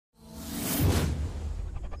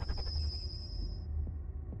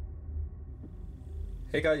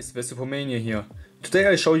Hey guys, Vesupomania here. Today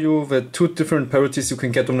I show you the two different parities you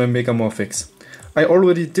can get on the Megamorphix. I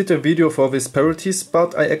already did a video for these parities,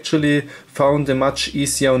 but I actually found a much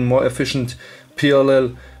easier and more efficient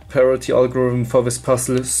PLL-Parity algorithm for this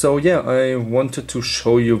puzzle, so yeah, I wanted to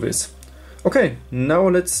show you this. Okay, now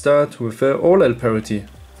let's start with the PLL-Parity.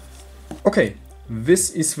 Okay, this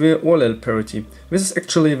is the PLL-Parity. This is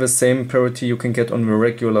actually the same parity you can get on the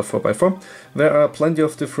regular 4x4. There are plenty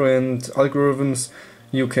of different algorithms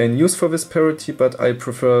you can use for this parity, but I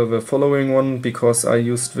prefer the following one because I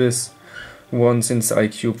used this one since I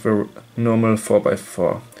cubed the normal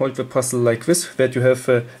 4x4. Hold the puzzle like this, that you have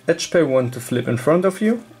the edge pair one to flip in front of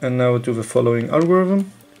you, and now do the following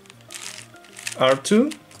algorithm.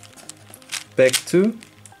 R2, back 2,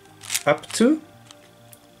 up 2,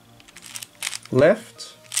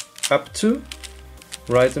 left, up 2,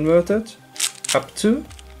 right inverted, up 2,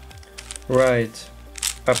 right,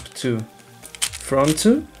 up 2, front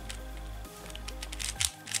 2,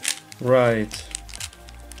 right,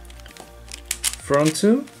 front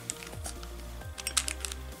 2,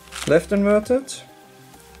 left inverted,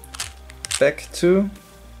 back 2,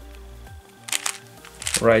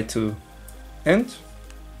 right 2, and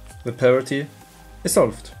the parity is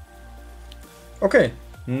solved. Okay,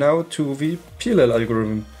 now to the PLL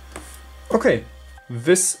algorithm. Okay,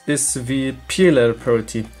 this is the PLL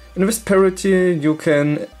parity. In this parity you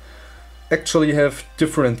can actually have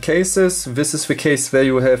different cases. This is the case where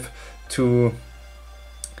you have to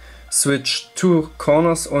switch two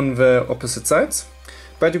corners on the opposite sides,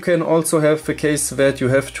 but you can also have the case that you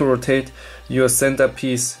have to rotate your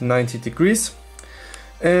centerpiece 90 degrees.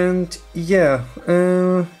 And yeah,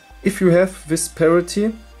 if you have this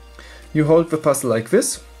parity, you hold the puzzle like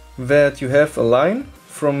this, that you have a line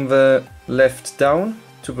from the left down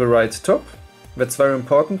to the right top. That's very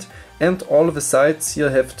important, and all the sides here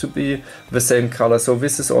have to be the same color. So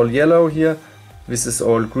this is all yellow here, this is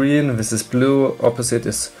all green, this is blue, opposite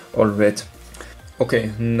is all red.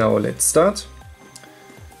 Okay, now let's start.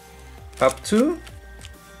 Up 2,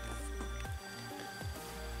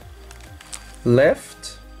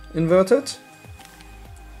 left inverted,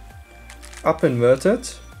 up inverted,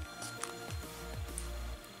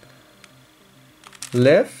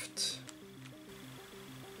 left,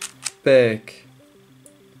 back,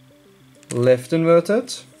 left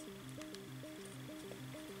inverted,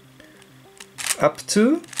 up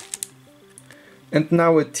 2, and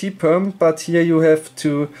now a T-perm, but here you have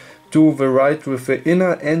to do the right with the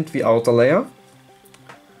inner and the outer layer.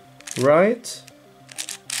 Right,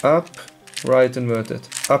 up, right inverted,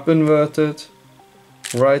 up inverted,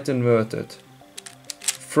 right inverted,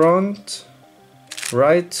 front,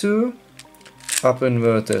 right 2, up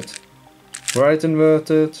inverted, right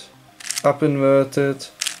inverted, up inverted,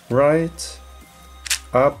 right,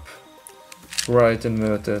 up, right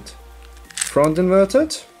inverted, front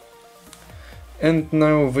inverted. And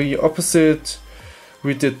now the opposite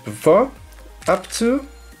we did before. Up 2,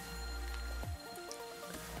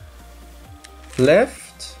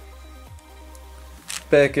 left,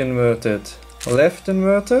 back inverted, left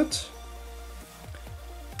inverted,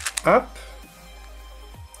 up,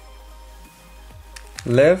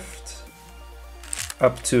 left,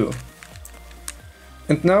 up 2.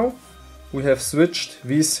 And now we have switched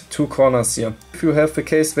these two corners here. If you have the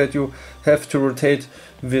case that you have to rotate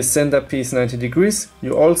the centerpiece 90 degrees,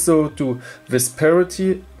 you also do this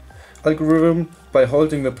parity algorithm by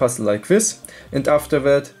holding the puzzle like this, and after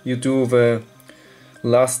that you do the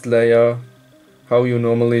last layer how you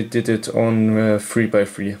normally did it on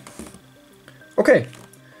 3x3. Okay,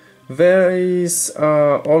 these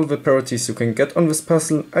are all the parities you can get on this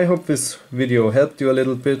puzzle. I hope this video helped you a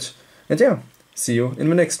little bit, and yeah, see you in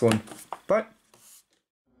the next one. Bye!